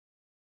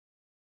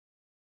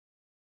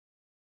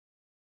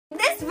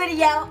this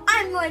video,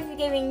 I'm going to be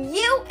giving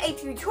you a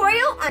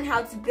tutorial on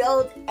how to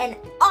build an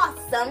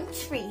awesome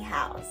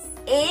treehouse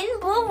in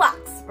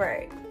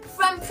Bloxburg.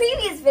 From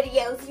previous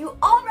videos, you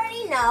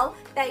already know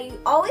that you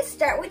always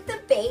start with the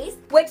base,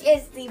 which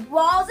is the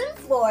walls and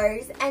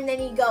floors, and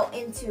then you go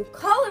into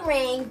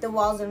coloring the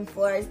walls and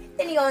floors,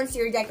 then you go into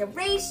your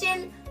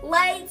decoration,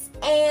 lights,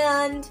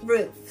 and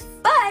roofs.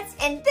 But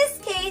in this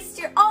case,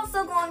 you're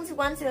also going to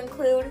want to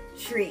include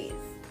trees.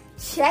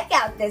 Check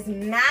out this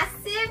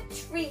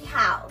massive tree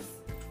house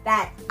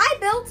that I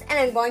built, and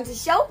I'm going to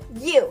show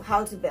you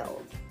how to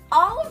build.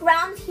 All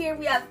around here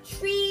we have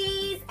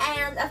trees,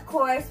 and of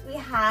course we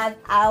have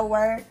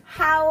our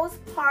house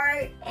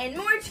part and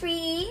more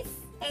trees.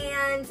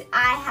 And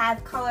I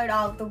have colored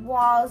all of the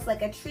walls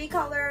like a tree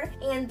color,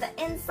 and the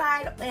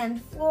inside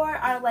and floor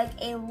are like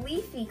a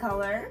leafy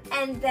color.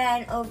 And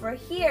then over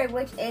here,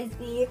 which is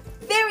the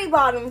very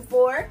bottom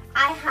floor,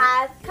 I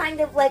have kind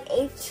of like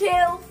a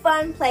chill,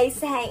 fun place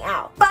to hang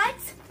out. But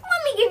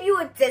let me give you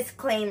a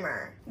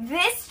disclaimer.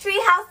 This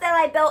treehouse that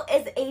I built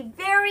is a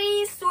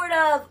very sort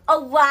of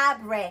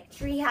elaborate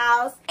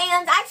treehouse,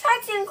 and I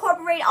tried to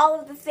incorporate all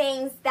of the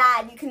things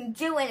that you can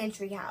do in a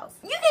treehouse.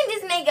 You can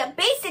just make a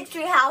basic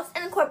treehouse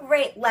and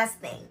incorporate less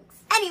things.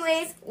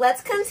 Anyways,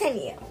 let's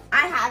continue.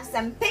 I have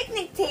some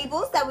picnic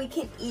tables that we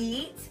can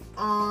eat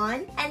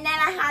on, and then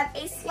I have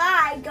a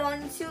slide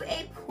going to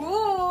a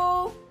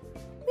pool.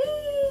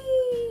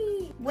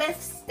 Whee!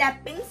 With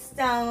stepping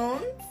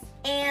stones.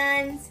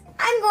 And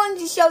I'm going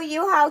to show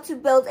you how to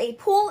build a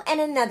pool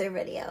in another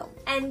video.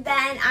 And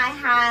then I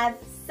have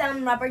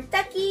some rubber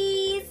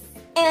duckies.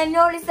 And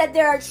notice that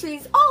there are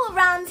trees all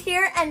around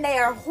here, and they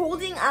are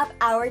holding up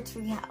our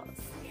treehouse.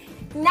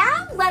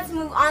 Now let's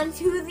move on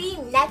to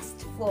the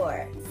next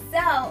floor.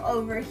 So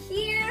over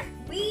here,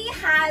 we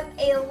have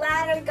a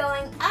ladder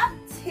going up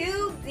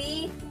to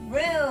the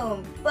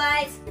room.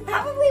 But you're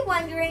probably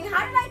wondering,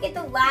 how did I get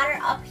the ladder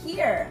up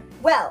here?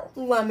 Well,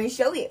 let me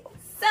show you.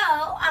 So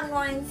I'm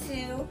going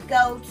to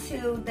go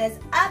to this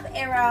up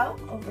arrow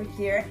over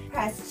here,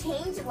 press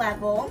change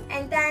level,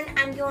 and then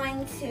I'm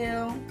going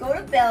to go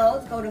to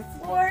build, go to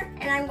floor,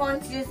 and I'm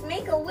going to just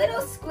make a little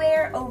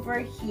square over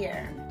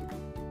here.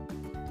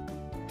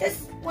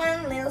 Just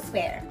one little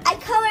square. I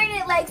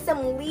colored it like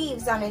some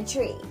leaves on a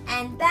tree.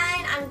 And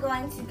then I'm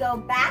going to go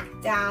back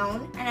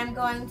down, and I'm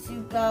going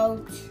to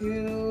go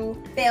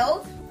to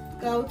build,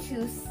 go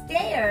to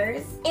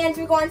stairs, and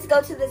we're going to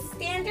go to the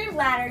standard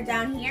ladder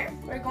down here.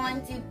 We're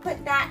going to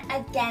put that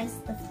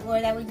against the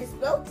floor that we just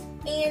built,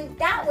 and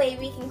that way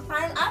we can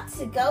climb up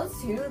to go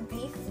to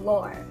the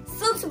floor.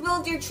 So to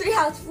build your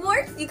treehouse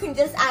floors, you can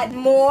just add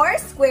more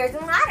squares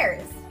and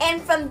ladders.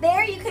 And from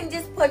there, you can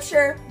just put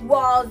your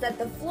walls at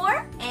the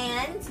floor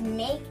and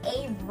make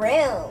a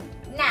room.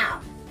 Now,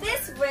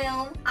 this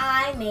room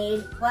I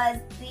made was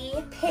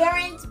the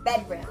parent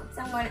bedroom.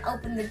 So I'm going to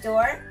open the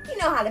door. You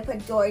know how to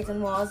put doors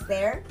and walls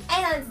there.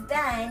 And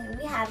then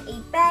we have a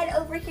bed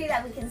over here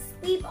that we can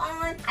sleep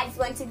on. I just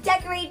want to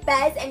decorate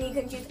beds, and you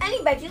can choose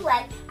any bed you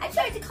like. I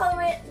tried to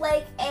color it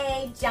like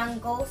a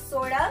jungle,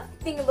 sort of. I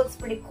think it looks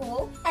pretty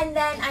cool. And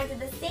then I did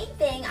the same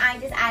thing. I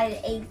just added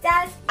a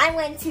desk. I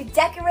went to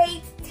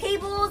decorate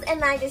tables,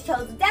 and I just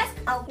chose a desk.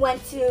 I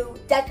went to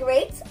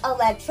decorate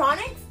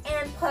electronics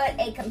and put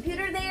a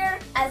computer there,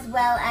 as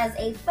well as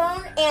a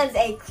phone and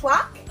a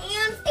clock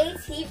and a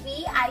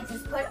TV I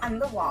just put on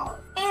the wall.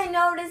 And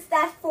notice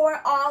that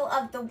for all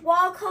of the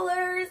wall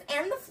colors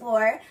and the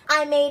floor,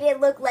 I made it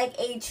look like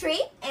a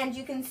tree, and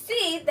you can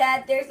see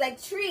that there's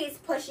like trees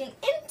pushing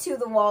into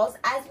the walls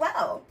as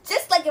well,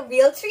 just like a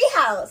real tree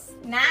house.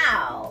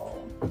 Now,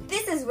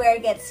 this is where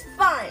it gets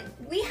fun.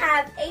 We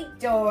have a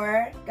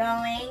door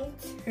going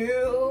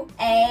to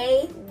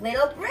a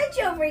little bridge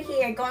over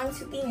here going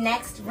to the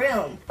next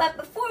room. But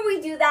before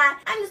we do that,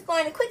 I'm just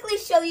going to quickly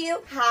show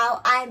you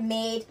how I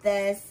made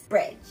this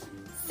bridge.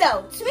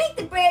 So, to make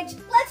the bridge,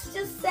 let's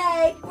just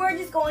say we're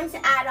just going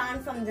to add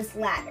on from this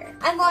ladder.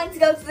 I'm going to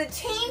go to the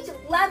change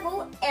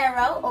level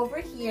arrow over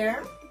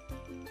here.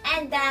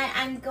 And then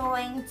I'm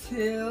going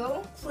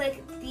to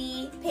click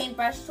the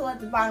paintbrush tool at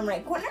the bottom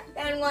right corner.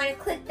 Then I'm going to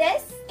click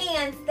this,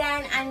 and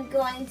then I'm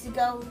going to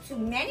go to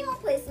manual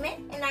placement,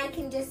 and I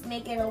can just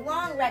make it a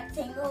long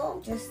rectangle,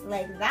 just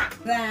like that.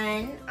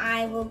 Then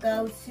I will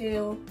go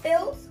to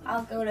build,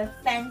 I'll go to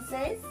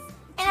fences,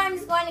 and I'm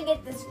just going to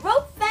get this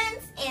rope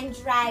fence and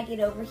drag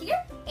it over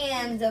here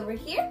and over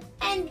here.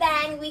 And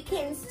then we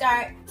can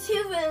start 2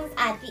 rooms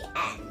at the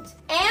end.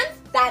 And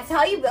that's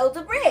how you build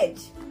a bridge.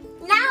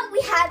 Now we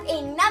have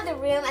another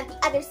room at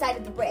the other side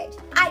of the bridge.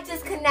 I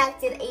just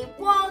connected a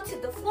wall to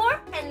the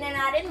floor and then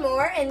added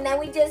more, and then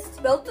we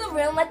just built the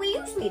room like we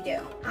usually do.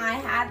 I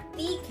have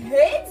the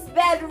kids'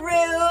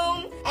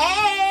 bedroom.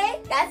 Hey,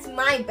 that's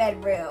my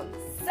bedroom.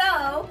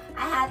 So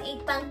I have a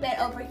bunk bed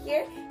over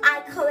here.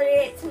 I colored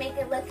it to make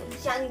it look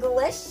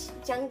jungle-ish.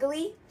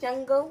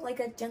 Jungle, like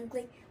a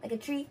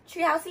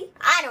treehousey.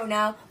 I don't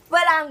know,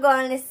 but I'm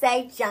going to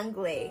say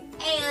jungly.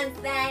 And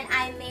then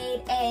I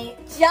made a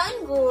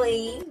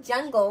jungly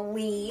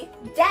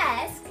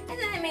desk, and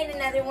then I made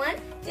another one,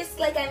 just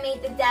like I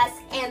made the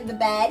desk and the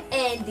bed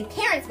in the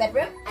parents'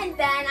 bedroom. And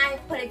then I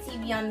put a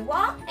TV on the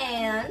wall,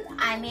 and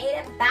I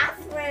made a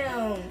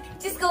bathroom.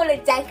 Just go to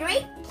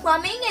decorate,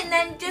 plumbing, and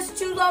then just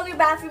choose all your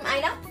bathroom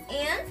items.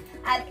 And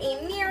I have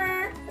a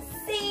mirror, a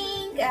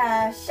sink,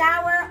 a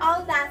shower,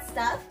 all that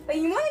stuff. But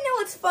you want to know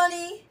what's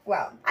funny?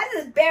 Well, I have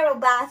this barrel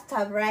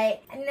bathtub,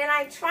 right? And then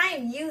I try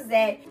and use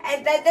it,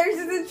 and then there's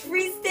just a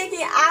tree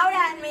sticking out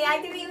at me. I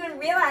didn't even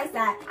realize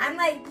that. I'm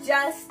like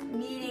just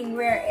meeting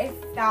where it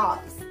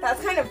stops.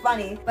 That's kind of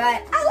funny,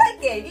 but I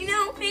like it. You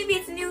know, maybe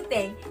it's a new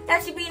thing.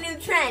 That should be a new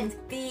trend.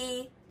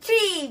 The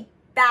tree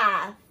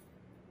bath.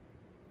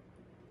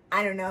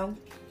 I don't know.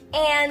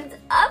 And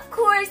of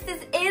course,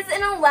 this is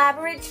an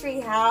elaborate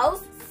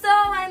treehouse, so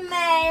I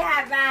may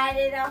have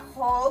added a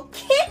whole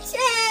kitchen.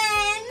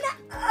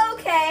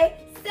 Okay,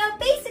 so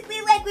basically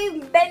like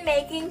we've been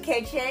making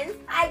kitchens,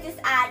 I just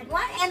added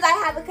one, and I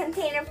have a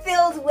container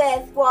filled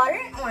with water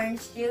and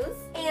orange juice,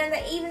 and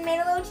I even made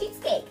a little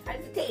cheesecake. How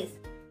does it taste?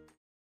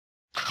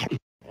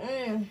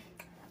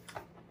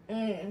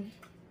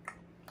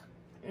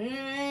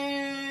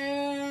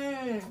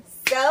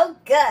 So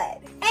good.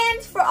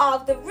 And for all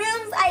of the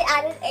rooms, I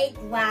added a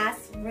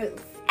glass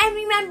roof. And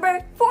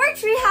remember, for a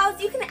treehouse,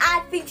 you can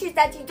add features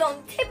that you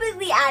don't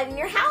typically add in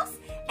your house,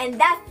 and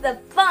that's the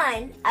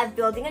fun of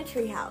building a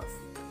treehouse.